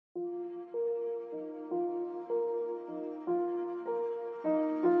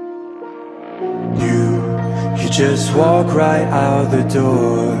just walk right out the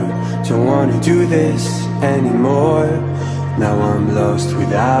door. Don't wanna do this anymore. Now I'm lost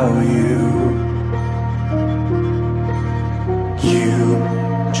without you. You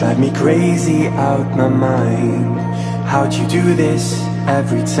drive me crazy out my mind. How'd you do this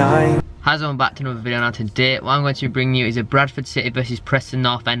every time? Hi everyone, back to another video. Now today what I'm going to bring you is a Bradford City versus Preston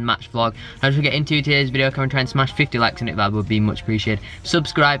North End match vlog. Now as we get into today's video, come and try and smash 50 likes on it, that would be much appreciated.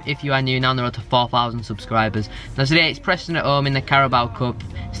 Subscribe if you are new, now on the road to 4,000 subscribers. Now today it's Preston at home in the CARABAO Cup.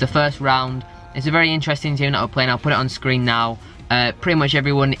 It's the first round. It's a very interesting team that we're playing. I'll put it on screen now. Pretty much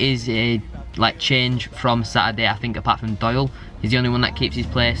everyone is like change from Saturday, I think, apart from Doyle. He's the only one that keeps his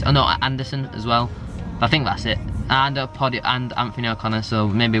place. Oh no, Anderson as well. But I think that's it. And Poddy and Anthony O'Connor, so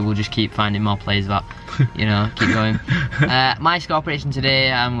maybe we'll just keep finding more players that, you know, keep going. My score prediction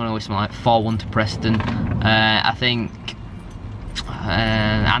today, I'm going to go something like 4-1 to Preston. I think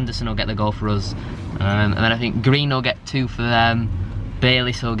Anderson will get the goal for us. And then I think Green will get 2 for them.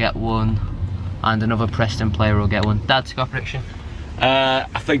 Bayliss will get 1. And another Preston player will get 1. Dad, score prediction?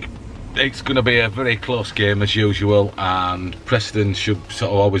 I think it's going to be a very close game as usual, and Preston should sort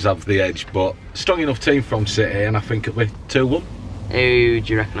of always have the edge, but strong enough team from City, and I think it'll be 2-1. Who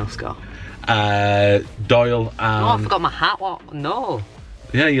do you reckon will score? Doyle and... Oh, I forgot my hat. What? No.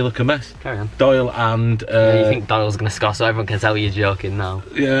 Yeah, you look a mess. Carry on. Doyle and... Yeah, you think Doyle's going to score so everyone can tell you're joking now.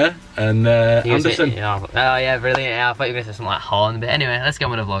 Yeah, and Anderson. Yeah, oh yeah, brilliant. Yeah, I thought you were going to say something like Horn, but anyway, let's get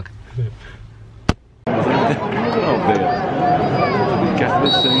on with the vlog. Oh dear.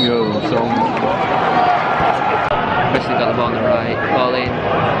 Every single song. Preston got the ball on the right, ball in,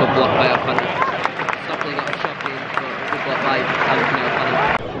 good block by O'Connor. Stockley got a shot in, but good block by Anthony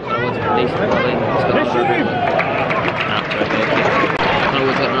O'Connor. O'Connor Woods got a decent ball in, he's got a good one. O'Connor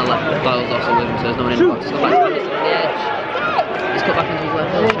Woods got on the left, Doyle's also with him, so there's no one in the box. He's got back to Anderson on the edge. He's cut back into his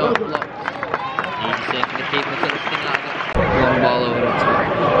left, little shot, blocked. Easy save for the keeper, look at this thing out of it. Long ball over to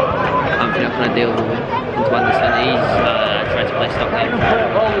Anthony O'Connor deals with it. Into Anderson, he's trying to play Stockley. I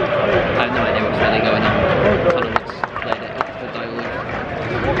have no idea what's really going on. O'Connor played it up for Doyle.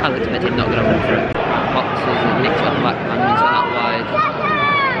 I looked at him not going to run for it. Boxes and nicked it off the back of Anderson out wide.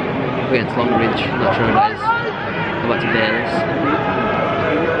 We're against Longridge, not sure who it is. Go back to Bayliss.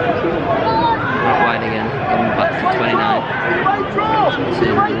 Out wide again, coming back to 29.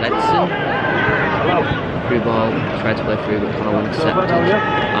 To Ledson. Through ball, tried to play through but Connor won't accept it.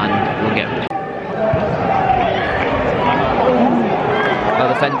 And we'll get it. Well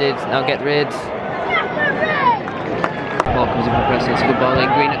defended, now get rid. Ball comes in for Preston, it's a good ball in,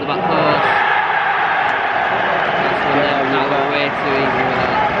 Green at the back post. That's one there, now got way too easy with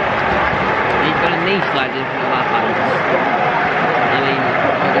that. He's got a knee slide in front of our hands. I mean,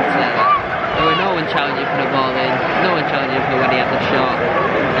 I'll just say that. There were no one challenging for the ball in, no one challenging for when he had the shot.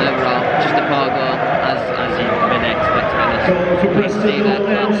 Overall, just a poor goal, as you would expect, Let's see that.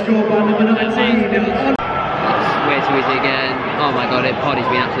 Let's see. That's way too easy again. Oh my god, Poddy's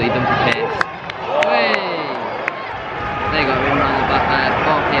been absolutely done for pace. Way! They got him round the back there,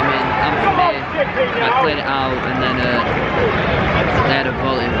 ball came in, Anthony, I played it out, and then they had a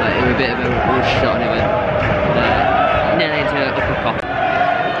volley, but it was a bit of a rush shot anyway. Nearly into upper pocket.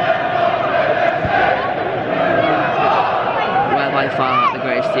 Well, by far the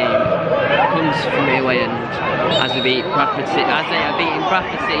greatest team comes from the away end as we beat Bradford City, as they are beating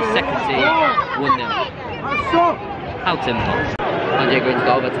Bradford City's second team 1-0. How simple. AJ Green's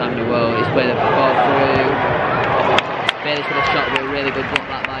got overtime in the world, he's played the ball through. Bayliss with a shot with a really good block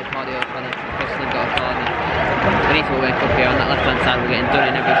that by Poddy O'Connor. Preston got a corner. We need to wake up here on that left hand side, we're getting done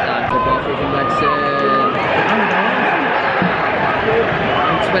in every time. Good ball through from Ledson.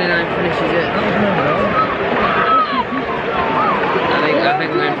 29 finishes it. I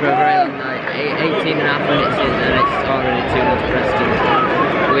think we're in for a very long night. 18 and a half minutes in and it's already 2-0 to Preston.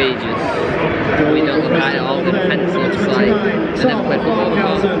 We don't look right at all, the defence looks like they never played football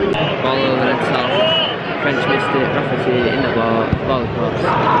before. Ball over the top, French missed it, Rafferty in the ball across,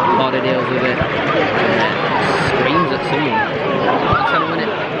 Poddy deals with it, screams at someone, I'm trying to win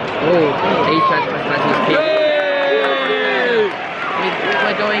it. Oh, he tries to press his keeper.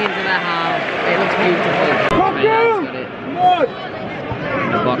 We're going into their half, it looks beautiful. Got it.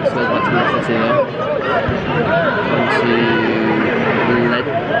 The box goes back to Rafferty though.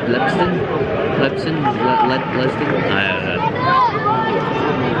 Leston?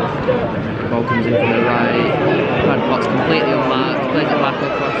 The ball comes in from the right. Bradford's completely unmarked. Plays it back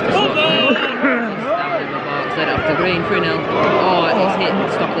across to Stockley. Down in the box. Let it off to Green. 3-0. Oh, it's hit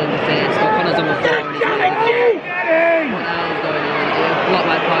Stockley in the face. O'Connor's on the floor and he's got it. What the hell is going on? It's blocked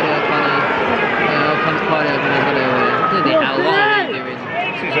by Poddy O'Connor. Poddy O'Connor's got it away. Bloody hell, what are they doing?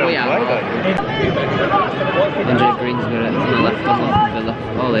 Andre Green's got it on the left on Villa.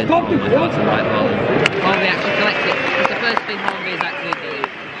 All in. Oh my god, it's a right ball. Hornby actually collects it. It's the first thing Hornby has actually done.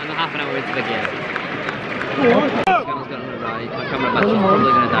 And a half an hour into the game. Scanner's got on the right. My camera battery's probably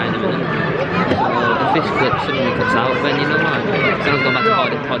going to die in a minute. The fish clip suddenly cuts out, then you know why. Scanner's gone back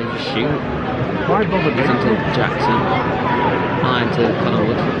to Hardy to shoot. Why bother? He's onto Jackson. Line to Connor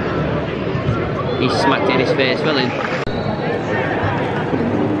Wood. He smacked it in his face, well in.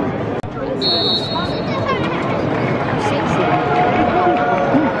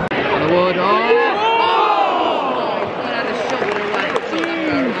 Wood, oh! That had a shot in the right foot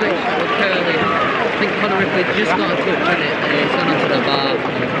after a right shot with Curly. I think Connor Ripley just got a touch on it and it's gone onto the bar.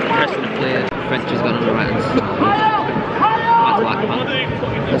 Preston cleared. French has gone on the right hand side. Back to Blackman.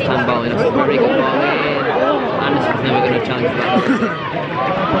 First time ball in, that's a very good ball in. Anderson's never going to challenge that.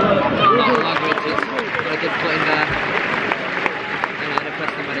 Lagridge has got a good foot in there. And the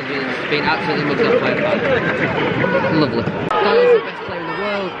Preston manager's been absolutely mugged off by a fan. Lovely. Doyle's the best player in the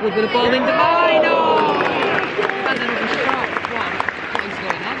world. We've got a ball in Divine. Oh! And another shot. What is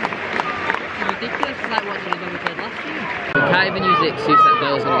going on? It's ridiculous. It's like watching it when we played last year. We can't even use the excuse that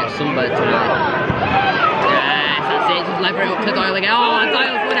Doyle's going to get sunburned tonight. Yes, that's it. Just lever it up to Doyle again. Oh,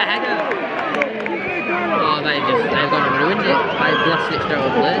 Doyle's won a header. Oh, they've gone and ruined it. They blasted it straight over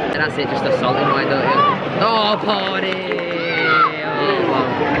the plate. And that's it, just assaulting wide, don't you? Oh, Party! Oh, wow.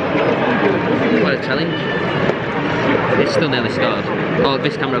 What a challenge. It's still nearly scored. Oh,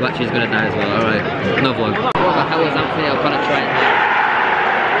 this camera battery is going to die as well. Alright, no vlog. What the hell was Anthony O'Connor trying?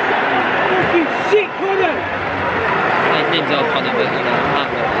 His name's O'Connor, but you know,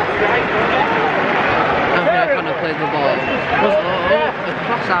 Anthony O'Connor plays the ball.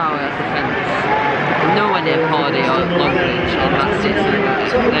 Across our defence. No idea Hardy or Longridge on that six.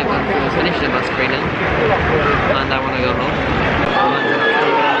 They've gone through a finish them, that's 3-0. And I want to go home.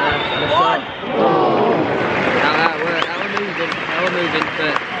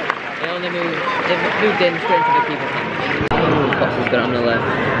 But they moved in straight into the keeper's hands. Fox has got it on the left.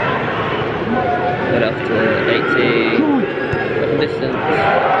 Got it up to 80. Got the distance.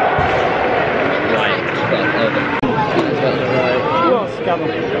 Right, just got it over. Skinner's got it on the right.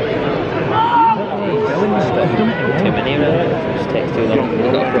 Too many really. It just takes too long.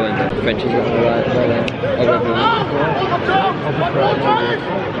 He's got a throw in there. French has got it on the right. Over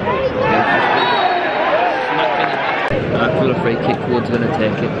I feel a free kick, Wood's going to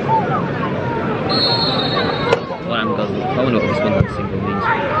take it. Well, I'm going. I wonder what this one single means.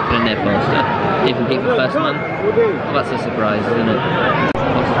 But in their poster. Even keep the first man. Well, that's a surprise, isn't it?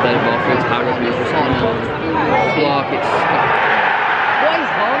 Also played a ball through to Harris, who's just on block. It's. What is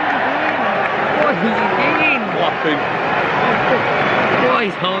Hornby doing? What is he doing? Laughing. What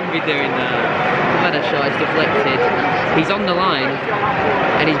is Hornby doing there? Had a shot, it's deflected. He's on the line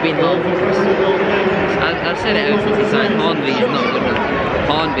and he's been long. I've said it ever since he signed. Hornby is not good enough.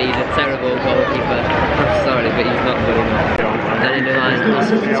 Hornby is a terrible goalkeeper. I'm sorry, but he's not good enough. Then in the line,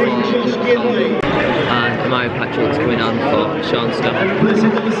 and Mario Patrick's coming on for Sean Stone.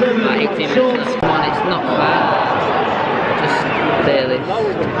 About 18 minutes left. Come on, it's not fair. Just Daly,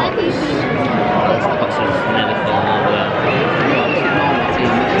 Potts has nearly fallen over there.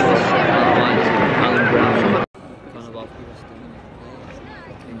 Alan Brown. Kind of off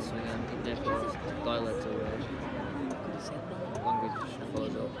in swing and Naples, Doyle to Longridge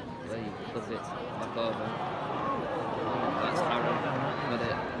follows up, where he puts it back over. That's Harrow, got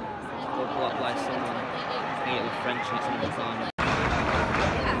it. Good block by someone. I think it was French and it's in the corner.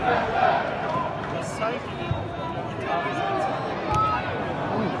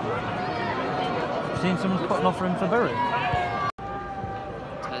 Seen someone's put an offer in for Bury? 10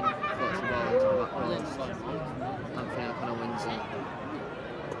 foot ball into the back post. Anthony O'Connor wins it.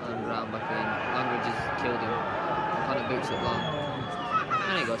 And round back in. Longridge has killed him. O'Connor boots it long.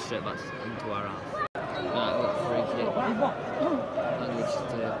 And it goes straight back into our half. Right, we've got a free kick. Longridge to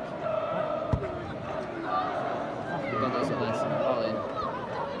take. Got this at this and ball in.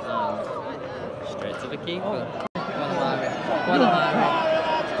 And straight to the keeper. Guanamari.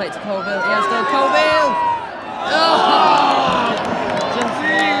 Play it to Colville. He has done Colville! Oh! Just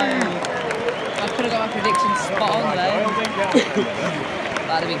wide. I could have got my prediction spot on there.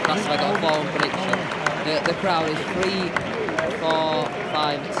 That'd have been class if I got a 4-1 prediction. The crowd is 3, 4,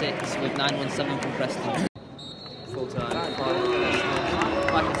 5, 6 with 917 from Preston. Full time.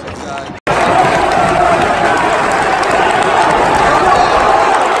 Like and subscribe.